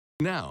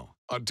Now,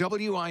 a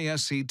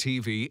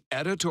WISC-TV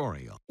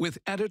editorial with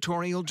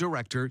editorial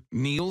director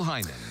Neil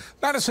Hyman.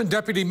 Madison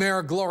Deputy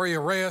Mayor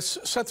Gloria Reyes,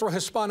 Centro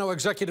Hispano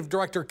Executive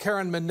Director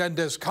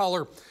Menendez,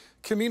 Coller,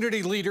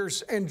 community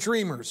leaders and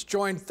dreamers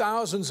joined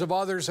thousands of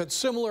others at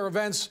similar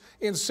events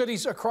in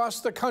cities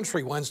across the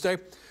country Wednesday,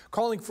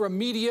 calling for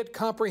immediate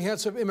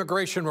comprehensive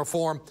immigration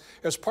reform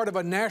as part of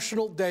a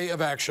national day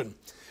of action.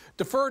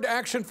 Deferred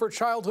Action for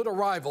Childhood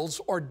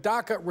Arrivals, or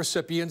DACA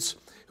recipients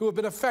who have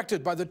been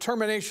affected by the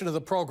termination of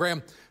the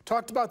program,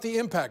 talked about the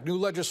impact new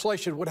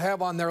legislation would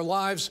have on their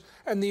lives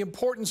and the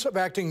importance of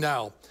acting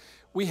now.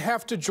 We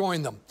have to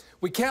join them.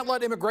 We can't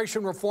let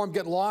immigration reform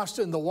get lost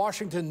in the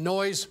Washington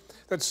noise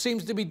that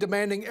seems to be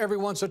demanding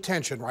everyone's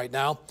attention right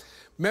now.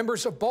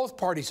 Members of both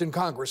parties in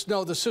Congress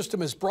know the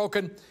system is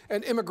broken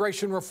and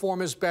immigration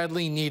reform is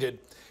badly needed.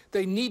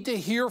 They need to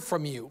hear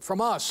from you,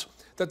 from us,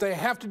 that they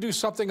have to do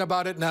something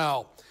about it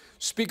now.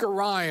 Speaker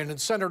Ryan and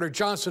Senator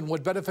Johnson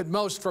would benefit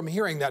most from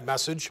hearing that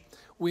message.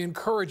 We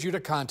encourage you to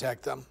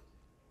contact them.